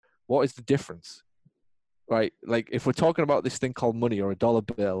what is the difference? Right? Like if we're talking about this thing called money or a dollar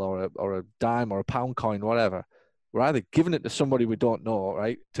bill or a dime or a pound coin, whatever, we're either giving it to somebody we don't know,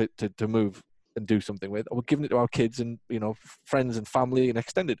 right, to move and do something with, or we're giving it to our kids and, you know, friends and family and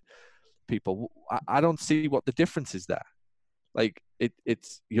extended people. I don't see what the difference is there. Like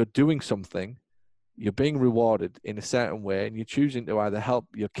it's you're doing something, you're being rewarded in a certain way, and you're choosing to either help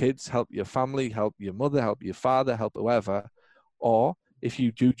your kids, help your family, help your mother, help your father, help whoever, or if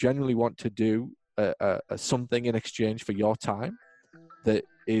you do genuinely want to do something in exchange for your time that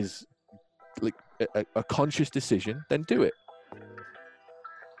is like a conscious decision, then do it.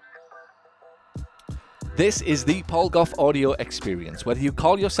 This is the Paul Gough audio experience. Whether you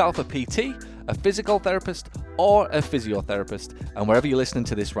call yourself a PT, a physical therapist, or a physiotherapist, and wherever you're listening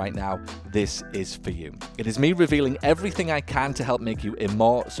to this right now, this is for you. It is me revealing everything I can to help make you a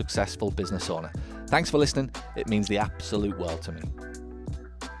more successful business owner. Thanks for listening. It means the absolute world to me.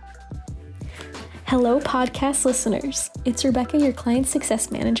 Hello, podcast listeners. It's Rebecca, your client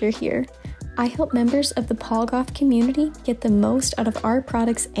success manager here. I help members of the Paul Gough community get the most out of our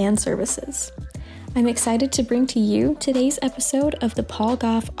products and services. I'm excited to bring to you today's episode of the Paul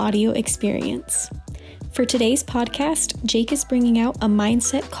Gough audio experience. For today's podcast, Jake is bringing out a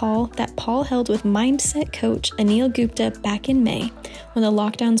mindset call that Paul held with mindset coach Anil Gupta back in May when the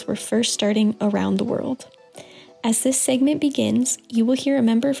lockdowns were first starting around the world. As this segment begins, you will hear a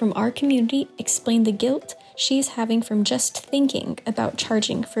member from our community explain the guilt she's having from just thinking about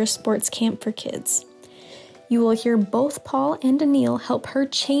charging for a sports camp for kids. You will hear both Paul and Anil help her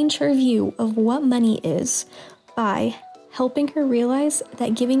change her view of what money is by helping her realize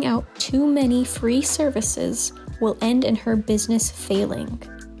that giving out too many free services will end in her business failing,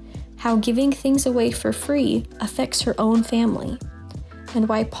 how giving things away for free affects her own family, and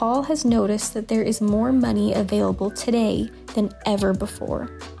why Paul has noticed that there is more money available today than ever before.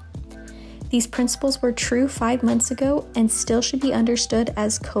 These principles were true 5 months ago and still should be understood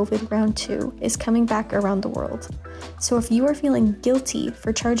as COVID round 2 is coming back around the world. So if you are feeling guilty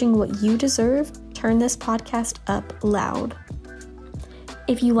for charging what you deserve, turn this podcast up loud.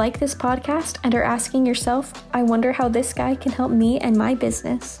 If you like this podcast and are asking yourself, I wonder how this guy can help me and my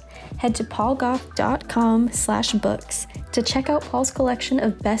business, head to paulgough.com/books to check out Paul's collection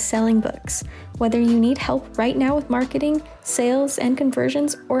of best-selling books. Whether you need help right now with marketing, sales, and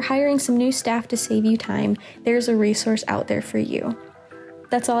conversions, or hiring some new staff to save you time, there's a resource out there for you.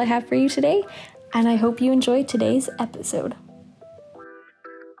 That's all I have for you today, and I hope you enjoyed today's episode.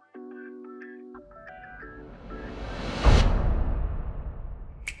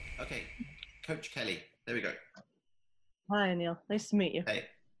 Okay, Coach Kelly, there we go. Hi, Anil. Nice to meet you. Hey,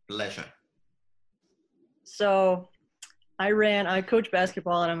 pleasure. So I coach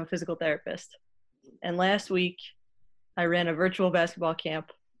basketball and I'm a physical therapist. And last week I ran a virtual basketball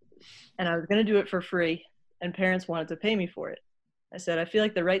camp and I was going to do it for free and parents wanted to pay me for it. I said, I feel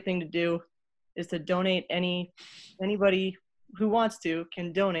like the right thing to do is to donate. Anybody who wants to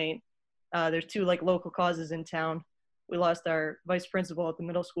can donate. There's 2 local causes in town. We lost our vice principal at the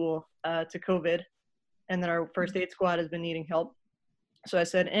middle school to COVID, and then our first aid squad has been needing help. So I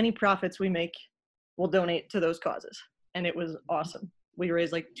said, any profits we make, we'll donate to those causes. And it was awesome. We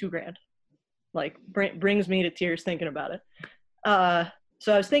raised $2,000. Brings me to tears thinking about it.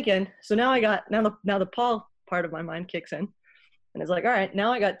 So I was thinking, so now the Paul part of my mind kicks in, and it's like, all right,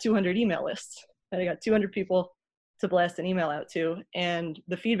 now I got 200 email lists. I got 200 people to blast an email out to, and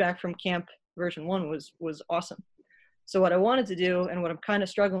the feedback from camp version 1 was awesome. So what I wanted to do, and what I'm kind of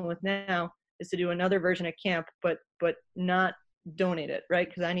struggling with now, is to do another version of camp, but not donate it, right?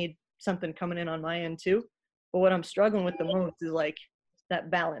 Because I need something coming in on my end too. But what I'm struggling with the most is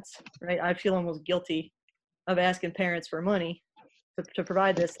that balance, right? I feel almost guilty of asking parents for money to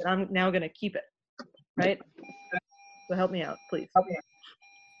provide this, and I'm now going to keep it, right? So help me out, please.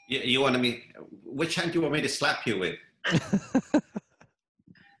 You want me? Which hand do you want me to slap you with?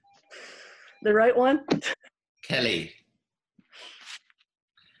 The right one? Kelly,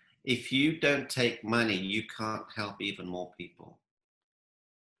 if you don't take money, you can't help even more people.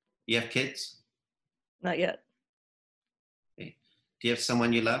 You have kids? Not yet. Okay. Do you have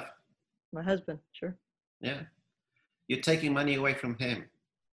someone you love? My husband, sure. Yeah. You're taking money away from him.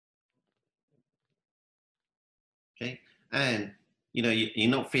 Okay. And, you're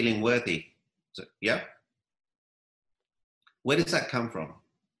not feeling worthy. So, yeah. Where does that come from?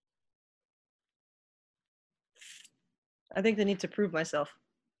 I think the need to prove myself.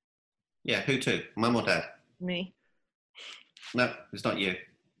 Yeah, who to? Mum or dad? Me. No, it's not you.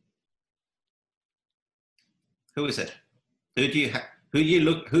 Who is it? Who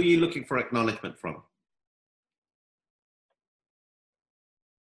are you looking for acknowledgement from?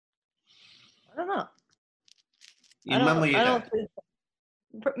 I don't know. Your mum or your I dad? don't think,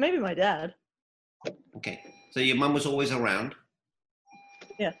 maybe my dad. Okay. So your mum was always around?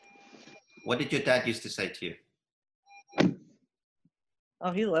 Yeah. What did your dad used to say to you?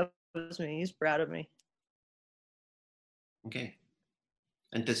 Oh, he loves me. He's proud of me. Okay.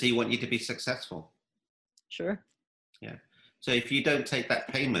 And does he want you to be successful? Sure. Yeah. So if you don't take that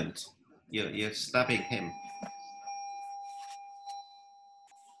payment, you're stabbing him.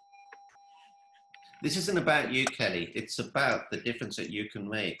 This isn't about you, Kelly. It's about the difference that you can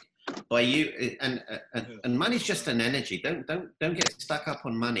make by you. And money's just an energy. Don't get stuck up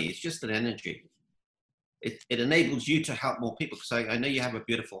on money. It's just an energy. It enables you to help more people, because I know you have a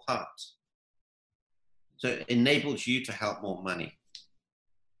beautiful heart. So it enables you to help more money.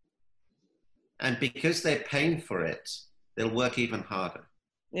 And because they're paying for it, they'll work even harder.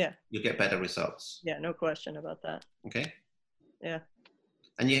 Yeah. You'll get better results. Yeah, no question about that. Okay? Yeah.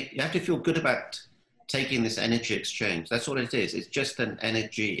 And you have to feel good about taking this energy exchange. That's what it is. It's just an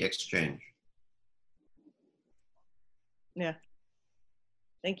energy exchange. Yeah.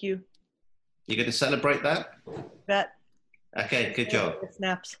 Thank you. You're going to celebrate that? That. Okay, good job. It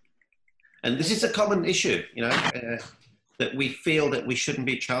snaps. And this is a common issue, that we feel that we shouldn't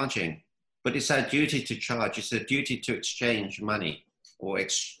be charging, but it's our duty to charge. It's a duty to exchange money or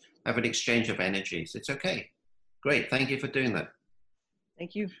have an exchange of energies. It's okay. Great. Thank you for doing that.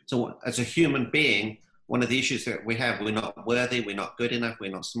 Thank you. So as a human being, one of the issues that we have, we're not worthy, we're not good enough,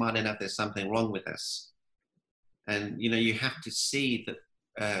 we're not smart enough, there's something wrong with us. And, you have to see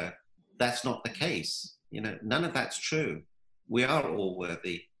that that's not the case. None of that's true. We are all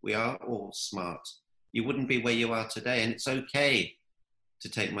worthy. We are all smart. You wouldn't be where you are today, and it's okay to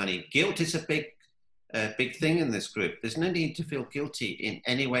take money. Guilt is a big thing in this group. There's no need to feel guilty in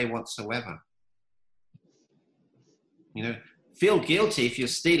any way whatsoever. Feel guilty if you're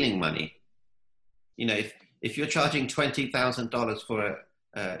stealing money. If you're charging $20,000 for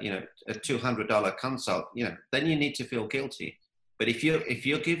a $200 consult, then you need to feel guilty. But if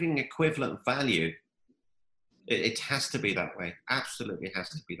you're giving equivalent value, it has to be that way. Absolutely has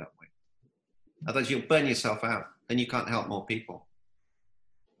to be that way. Otherwise, you'll burn yourself out, and you can't help more people.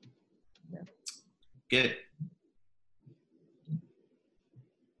 Yeah. Good.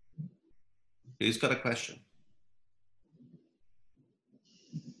 Who's got a question?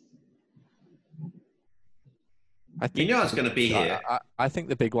 I was going to be here. I think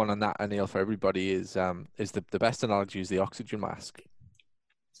the big one on that, Anil, for everybody is the best analogy is the oxygen mask.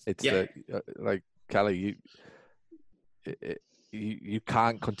 It's like Kelly, you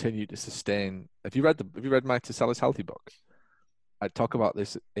can't continue to sustain. Have you read Mike Ticella's Healthy book? I talk about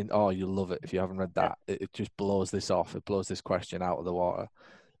this you'll love it if you haven't read that. It just blows this off. It blows this question out of the water.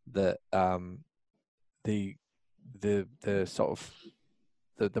 That the sort of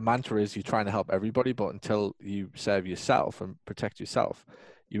the mantra is you're trying to help everybody, but until you serve yourself and protect yourself,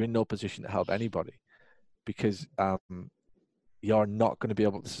 you're in no position to help anybody, because you're not going to be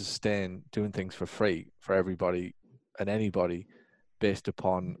able to sustain doing things for free for everybody and anybody based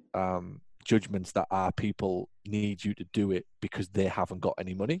upon judgments that our people need you to do it because they haven't got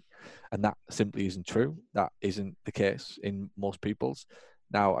any money. And that simply isn't true. That isn't the case in most people's.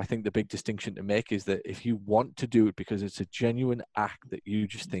 Now, I think the big distinction to make is that if you want to do it because it's a genuine act that you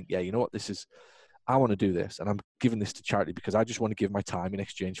just think, yeah, you know what, I want to do this and I'm giving this to charity because I just want to give my time in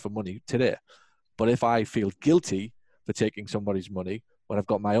exchange for money today. But if I feel guilty for taking somebody's money when I've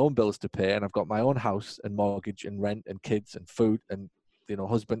got my own bills to pay and I've got my own house and mortgage and rent and kids and food and,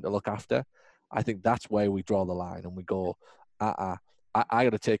 husband to look after, I think that's where we draw the line and we go, I got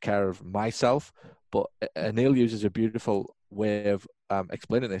to take care of myself. But Anil uses a beautiful way of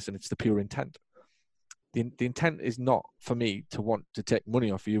explaining this, and it's the pure intent. The intent is not for me to want to take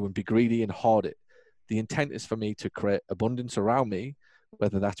money off you and be greedy and hoard it. The intent is for me to create abundance around me,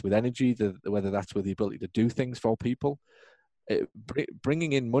 whether that's with energy, whether that's with the ability to do things for people.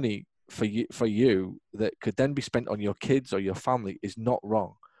 Bringing in money for you that could then be spent on your kids or your family is not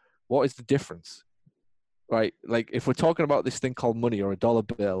wrong. What is the difference? Right? Like if we're talking about this thing called money or a dollar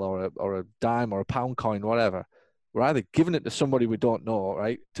bill or a dime or a pound coin, whatever, we're either giving it to somebody we don't know,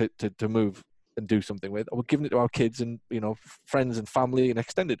 right, to move and do something with, or we're giving it to our kids and, friends and family and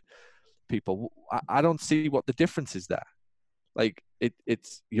extended people. I don't see what the difference is there. Like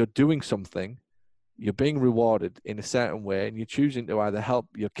it's you're doing something, you're being rewarded in a certain way, and you're choosing to either help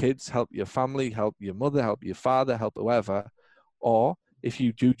your kids, help your family, help your mother, help your father, help whoever, or if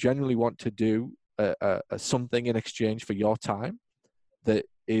you do genuinely want to do something in exchange for your time that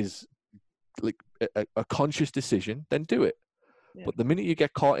is like a conscious decision, then do it. Yeah. But the minute you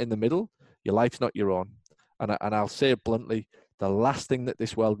get caught in the middle, your life's not your own. And I'll say it bluntly, the last thing that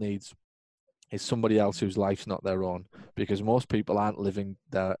this world needs is somebody else whose life's not their own, because most people aren't living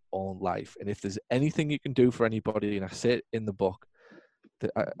their own life. And if there's anything you can do for anybody, and I say it in the book,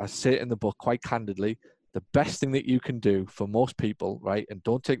 I say it in the book quite candidly, the best thing that you can do for most people, right? And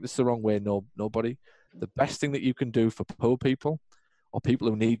don't take this the wrong way, nobody. The best thing that you can do for poor people or people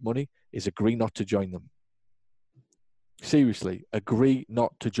who need money is agree not to join them. Seriously, agree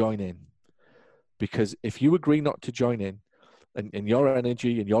not to join in. Because if you agree not to join in, and your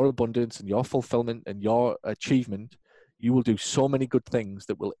energy and your abundance and your fulfillment and your achievement, you will do so many good things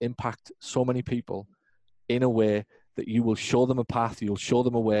that will impact so many people in a way that you will show them a path, you'll show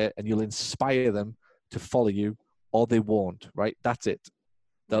them a way, and you'll inspire them to follow you, or they won't, right? That's it.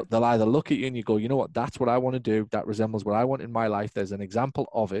 They'll either look at you and you go, you know what, that's what I want to do. That resembles what I want in my life. There's an example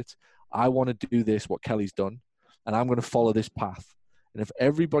of it. I want to do this, what Kelly's done, and I'm going to follow this path. And if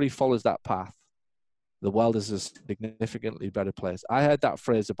everybody follows that path, the world is a significantly better place. I heard that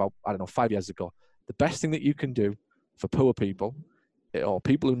phrase about, 5 years ago. The best thing that you can do for poor people or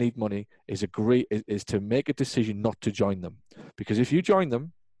people who need money is to make a decision not to join them. Because if you join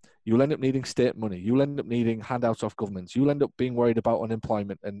them, you'll end up needing state money. You'll end up needing handouts off governments. You'll end up being worried about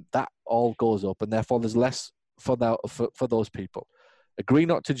unemployment, and that all goes up. And therefore, there's less for those people. Agree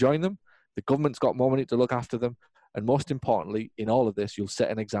not to join them. The government's got more money to look after them. And most importantly, in all of this, you'll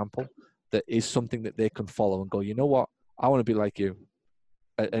set an example that is something that they can follow and go, you know what? I want to be like you,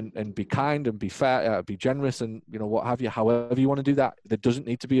 and be kind and be fair, be generous, and what have you. However you want to do that, there doesn't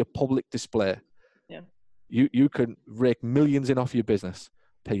need to be a public display. Yeah. You can rake millions in off your business.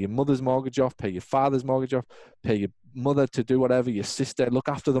 Pay your mother's mortgage off, pay your father's mortgage off, pay your mother to do whatever, your sister, look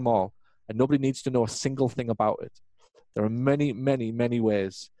after them all. And nobody needs to know a single thing about it. There are many, many, many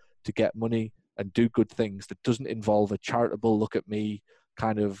ways to get money and do good things that doesn't involve a charitable look at me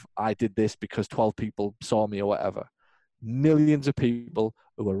kind of, I did this because 12 people saw me or whatever. Millions of people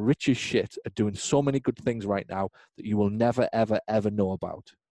who are rich as shit are doing so many good things right now that you will never, ever, ever know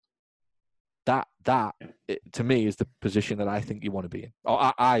about. That to me is the position that I think you want to be in.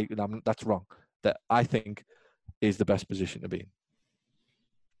 Or that's wrong. That I think is the best position to be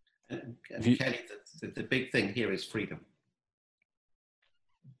in. And Kelly, the big thing here is freedom.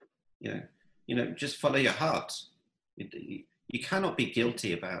 Just follow your heart. You cannot be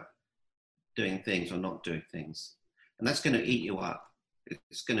guilty about doing things or not doing things, and that's going to eat you up.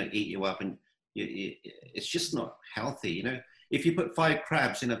 It's going to eat you up, and it's just not healthy. If you put 5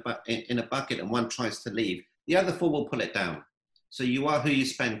 crabs in a bucket and one tries to leave, the other 4 will pull it down. So you are who you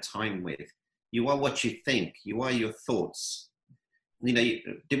spend time with. You are what you think. You are your thoughts.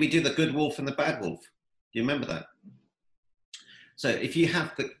 Did we do the good wolf and the bad wolf? Do you remember that? So if you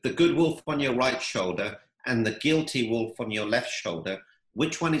have the good wolf on your right shoulder and the guilty wolf on your left shoulder,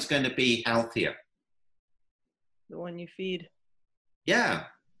 which one is going to be healthier? The one you feed. Yeah.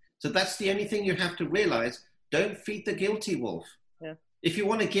 So that's the only thing you have to realize. Don't feed the guilty wolf. Yeah. If you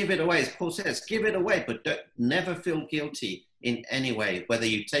want to give it away, as Paul says, give it away, but never feel guilty in any way, whether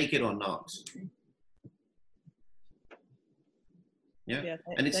you take it or not. Yeah.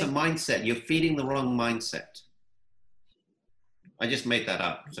 And it's a mindset. You're feeding the wrong mindset. I just made that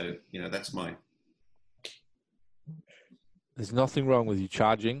up. So, that's mine. There's nothing wrong with you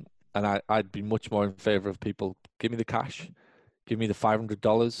charging. And I'd be much more in favor of people, give me the cash, give me the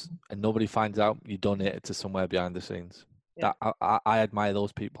 $500, and nobody finds out, you donate it to somewhere behind the scenes. Yeah. I admire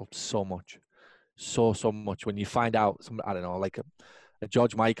those people so much. So much. When you find out, I don't know, like a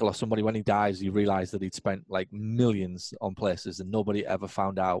George Michael or somebody, when he dies, you realize that he'd spent like millions on places and nobody ever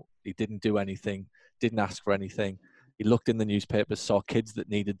found out. He didn't do anything, didn't ask for anything. He looked in the newspapers, saw kids that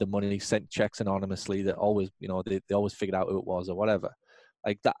needed the money, sent checks anonymously that always, they always figured out who it was or whatever.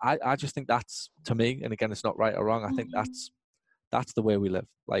 Like that, I just think that's, to me, and again, it's not right or wrong. I think that's the way we live.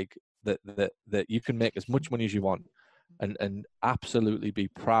 Like that you can make as much money as you want, and absolutely be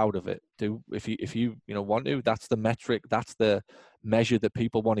proud of it. If you want to, that's the metric, that's the measure that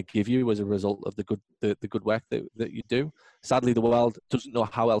people want to give you as a result of the good work that you do. Sadly, the world doesn't know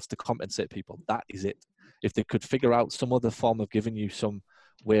how else to compensate people. That is it. If they could figure out some other form of giving you some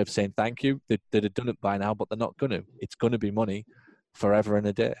way of saying thank you, they'd have done it by now, but they're not going to. It's going to be money forever and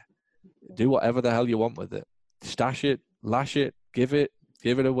a day. Do whatever the hell you want with it. Stash it, lash it, give it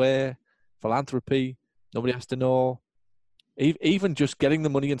away. Philanthropy, nobody has to know. Even just getting the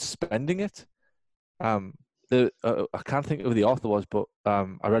money and spending it. I can't think of who the author was, but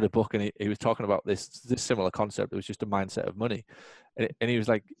I read a book and he was talking about this similar concept. It was just a mindset of money. And he was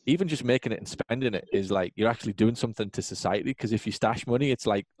like, even just making it and spending it is like, you're actually doing something to society. Because if you stash money, it's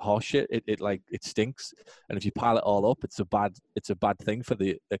like horseshit. It stinks. And if you pile it all up, it's a bad thing for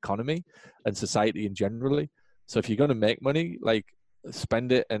the economy and society in generally. So if you're going to make money, like,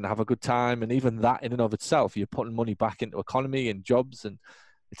 spend it and have a good time. And even that in and of itself, you're putting money back into economy and jobs, and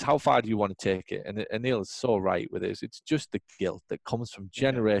it's how far do you want to take it? And Neil is so right with this. It's just the guilt that comes from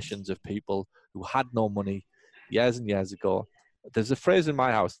generations of people who had no money years and years ago. There's a phrase in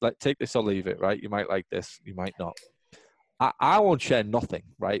my house, like, take this or leave it, right? You might like this, you might not. I won't share nothing,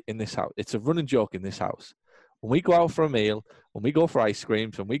 right, in this house. It's a running joke in this house. When we go out for a meal, when we go for ice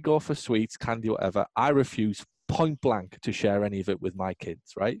creams, when we go for sweets, candy, whatever, I refuse point blank to share any of it with my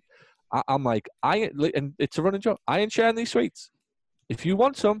kids, right? I'm like, and it's a running joke. I ain't sharing these sweets. If you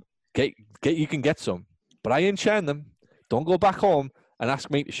want some, you can get some. But I ain't sharing them. Don't go back home and ask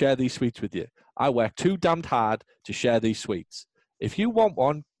me to share these sweets with you. I work too damned hard to share these sweets. If you want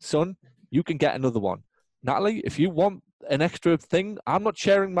one, son, you can get another one. Natalie, if you want an extra thing, I'm not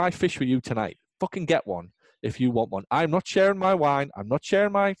sharing my fish with you tonight. Fucking get one if you want one. I'm not sharing my wine. I'm not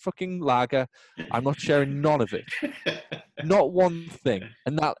sharing my fucking lager. I'm not sharing none of it. Not one thing.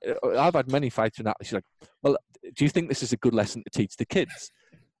 And that, I've had many fights with Natalie. She's like, well, do you think this is a good lesson to teach the kids?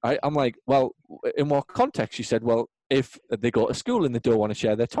 I'm like, well, in what context? She said, well, if they go to school and they don't want to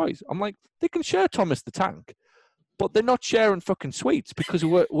share their toys. I'm like, they can share Thomas the Tank, but they're not sharing fucking sweets because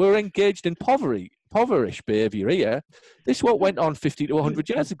we're engaged in poverish behaviour here. This is what went on 50 to 100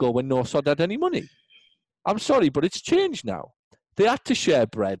 years ago when no sod had any money. I'm sorry, but it's changed now. They had to share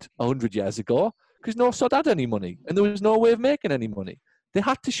bread 100 years ago because no sod had any money and there was no way of making any money. They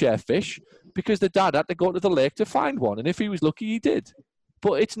had to share fish because the dad had to go to the lake to find one, and if he was lucky, he did.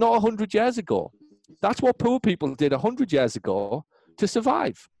 But it's not 100 years ago. That's what poor people did 100 years ago to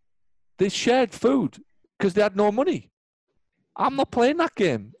survive. They shared food because they had no money. I'm not playing that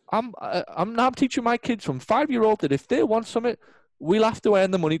game. I'm teaching my kids from 5-year-old that if they want something, we'll have to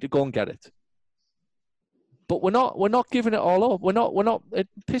earn the money to go and get it. But we're not giving it all up. We're not. It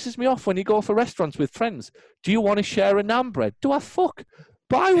pisses me off when you go for restaurants with friends. Do you want to share a naan bread? Do I fuck?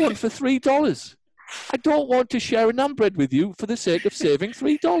 Buy one for $3. I don't want to share a naan bread with you for the sake of saving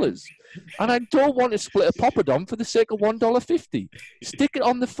 $3. And I don't want to split a poppadom for the sake of $1.50. Stick it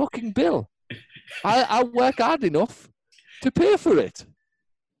on the fucking bill. I work hard enough to pay for it.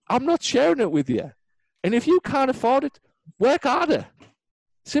 I'm not sharing it with you. And if you can't afford it, work harder.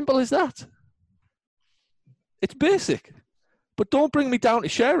 Simple as that. It's basic. But don't bring me down to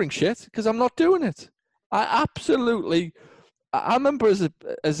sharing shit because I'm not doing it. I remember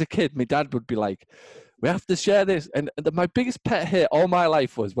as a kid, my dad would be like, we have to share this. And my biggest pet hate all my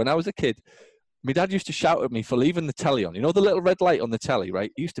life was when I was a kid, my dad used to shout at me for leaving the telly on. You know the little red light on the telly,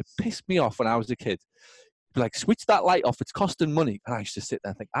 right? It used to piss me off when I was a kid. He'd be like, switch that light off. It's costing money. And I used to sit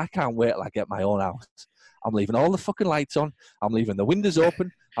there and think, I can't wait till I get my own house. I'm leaving all the fucking lights on. I'm leaving the windows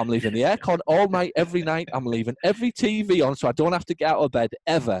open. I'm leaving the aircon all night, every night. I'm leaving every TV on so I don't have to get out of bed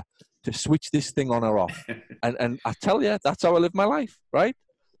ever to switch this thing on or off. And I tell you, that's how I live my life, right?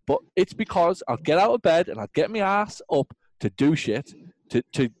 But it's because I'll get out of bed and I'll get my ass up to do shit,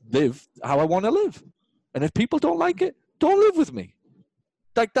 to live how I want to live. And if people don't like it, don't live with me.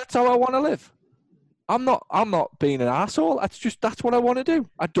 Like, that's how I want to live. I'm not being an asshole. That's what I want to do.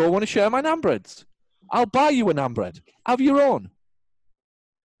 I don't want to share my naan breads. I'll buy you a naan bread. Have your own.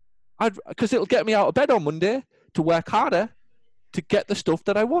 Because it'll get me out of bed on Monday to work harder to get the stuff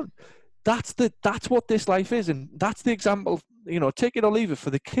that I want. That's what this life is, and that's the example. You know, take it or leave it for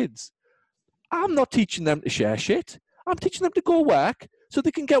the kids. I'm not teaching them to share shit. I'm teaching them to go work so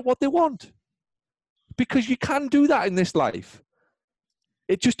they can get what they want. Because you can do that in this life.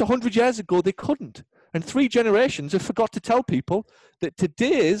 It just 100 years ago they couldn't, and 3 generations have forgot to tell people that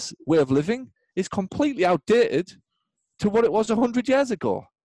today's way of living is completely outdated to what it was 100 years ago.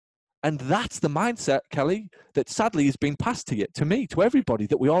 And that's the mindset, Kelly, that sadly is being passed to me, to everybody,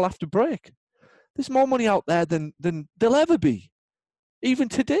 that we all have to break. There's more money out there than there'll ever be. Even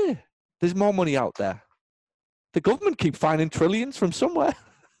today, there's more money out there. The government keep finding trillions from somewhere.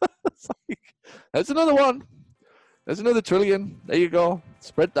 It's like, there's another one. There's another trillion. There you go.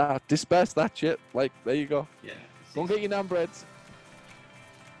 Spread that. Disperse that shit. Like, there you go. Yeah. Go and get your naan breads.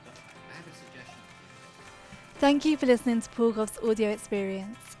 I have a suggestion. Thank you for listening to Paul Goff's audio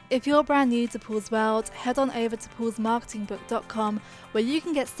experience. If you're brand new to Paul's world, head on over to paulsmarketingbook.com where you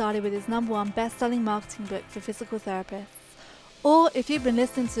can get started with his #1 best-selling marketing book for physical therapists. Or if you've been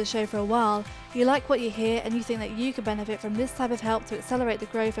listening to the show for a while, you like what you hear and you think that you could benefit from this type of help to accelerate the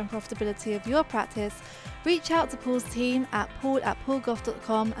growth and profitability of your practice, reach out to Paul's team at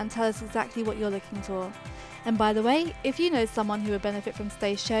paul@paulgoff.com and tell us exactly what you're looking for. And by the way, if you know someone who would benefit from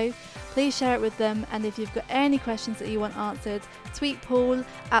today's show, please share it with them. And if you've got any questions that you want answered, tweet Paul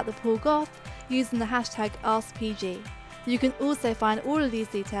 @thePaulGoff using the hashtag AskPG. You can also find all of these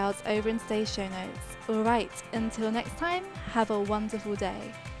details over in today's show notes. Alright, until next time, have a wonderful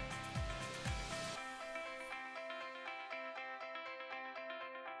day.